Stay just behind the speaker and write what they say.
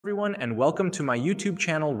Everyone, and welcome to my YouTube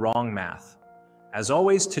channel, Wrong Math. As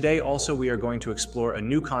always, today also we are going to explore a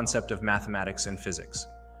new concept of mathematics and physics.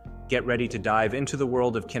 Get ready to dive into the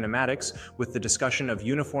world of kinematics with the discussion of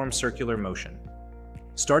uniform circular motion.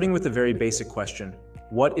 Starting with the very basic question,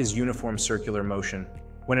 what is uniform circular motion?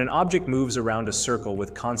 When an object moves around a circle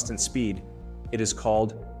with constant speed, it is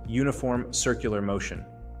called uniform circular motion.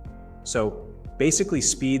 So, basically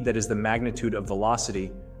speed that is the magnitude of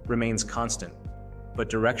velocity remains constant. But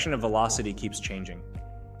direction of velocity keeps changing.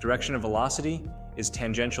 Direction of velocity is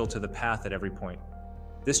tangential to the path at every point.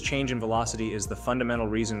 This change in velocity is the fundamental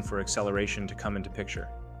reason for acceleration to come into picture.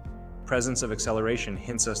 Presence of acceleration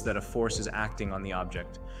hints us that a force is acting on the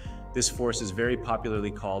object. This force is very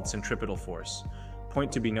popularly called centripetal force.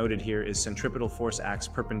 Point to be noted here is centripetal force acts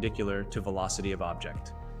perpendicular to velocity of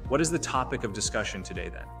object. What is the topic of discussion today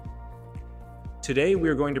then? Today we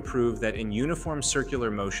are going to prove that in uniform circular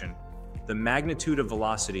motion, the magnitude of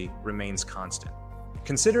velocity remains constant.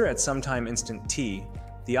 Consider at some time instant t,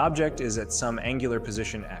 the object is at some angular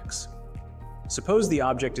position x. Suppose the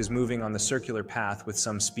object is moving on the circular path with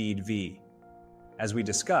some speed v. As we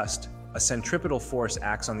discussed, a centripetal force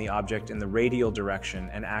acts on the object in the radial direction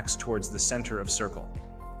and acts towards the center of circle.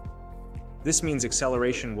 This means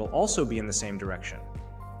acceleration will also be in the same direction.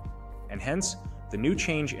 And hence, the new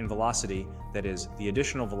change in velocity, that is, the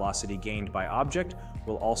additional velocity gained by object,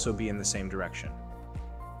 will also be in the same direction.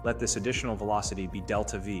 Let this additional velocity be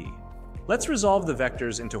delta v. Let's resolve the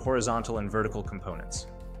vectors into horizontal and vertical components.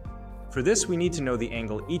 For this, we need to know the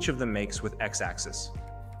angle each of them makes with x-axis.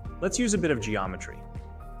 Let's use a bit of geometry.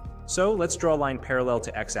 So let's draw a line parallel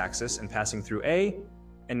to x-axis and passing through A,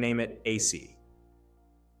 and name it AC.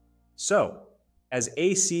 So, as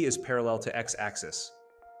AC is parallel to x-axis,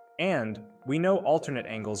 and we know alternate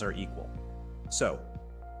angles are equal. So,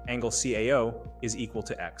 angle CAO is equal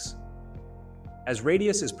to x. As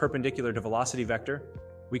radius is perpendicular to velocity vector,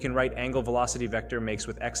 we can write angle velocity vector makes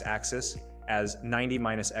with x-axis as 90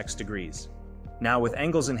 minus x degrees. Now with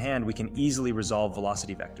angles in hand, we can easily resolve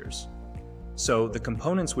velocity vectors. So the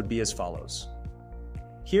components would be as follows.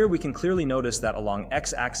 Here we can clearly notice that along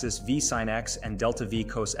x-axis v sine x and delta v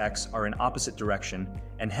cos x are in opposite direction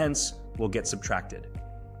and hence will get subtracted.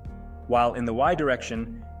 While in the y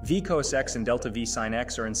direction, v cos x and delta v sine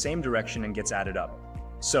x are in same direction and gets added up.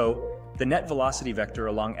 So, the net velocity vector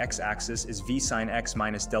along x-axis is v sine x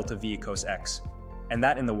minus delta v cos x, and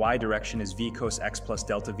that in the y direction is v cos x plus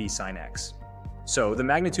delta v sine x. So, the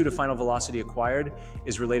magnitude of final velocity acquired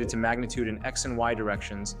is related to magnitude in x and y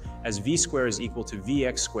directions, as v square is equal to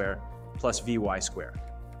vx square plus vy square.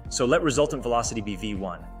 So let resultant velocity be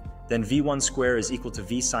v1. Then v1 square is equal to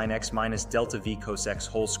v sine x minus delta v cos x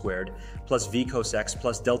whole squared plus v cos x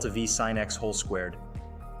plus delta v sine x whole squared.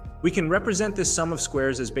 We can represent this sum of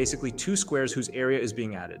squares as basically two squares whose area is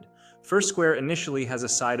being added. First square initially has a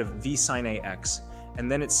side of v sine ax, and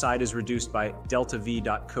then its side is reduced by delta v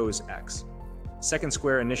dot cos x. Second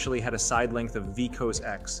square initially had a side length of v cos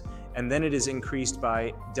x, and then it is increased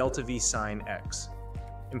by delta v sine x.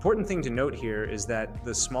 Important thing to note here is that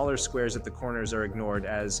the smaller squares at the corners are ignored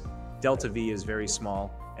as delta v is very small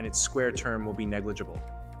and its square term will be negligible.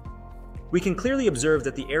 We can clearly observe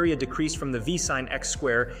that the area decreased from the v sine x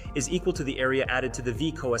square is equal to the area added to the v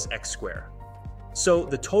cos x square. So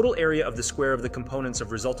the total area of the square of the components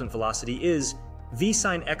of resultant velocity is v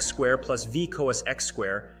sine x square plus v cos x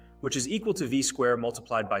square, which is equal to v square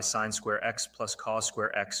multiplied by sine square x plus cos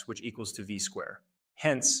square x, which equals to v square.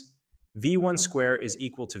 Hence, v1 square is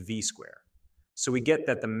equal to v square. So we get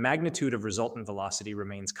that the magnitude of resultant velocity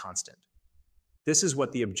remains constant. This is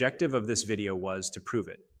what the objective of this video was to prove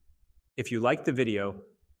it. If you liked the video,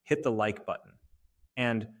 hit the like button.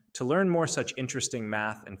 And to learn more such interesting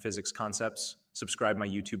math and physics concepts, subscribe my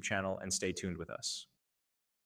YouTube channel and stay tuned with us.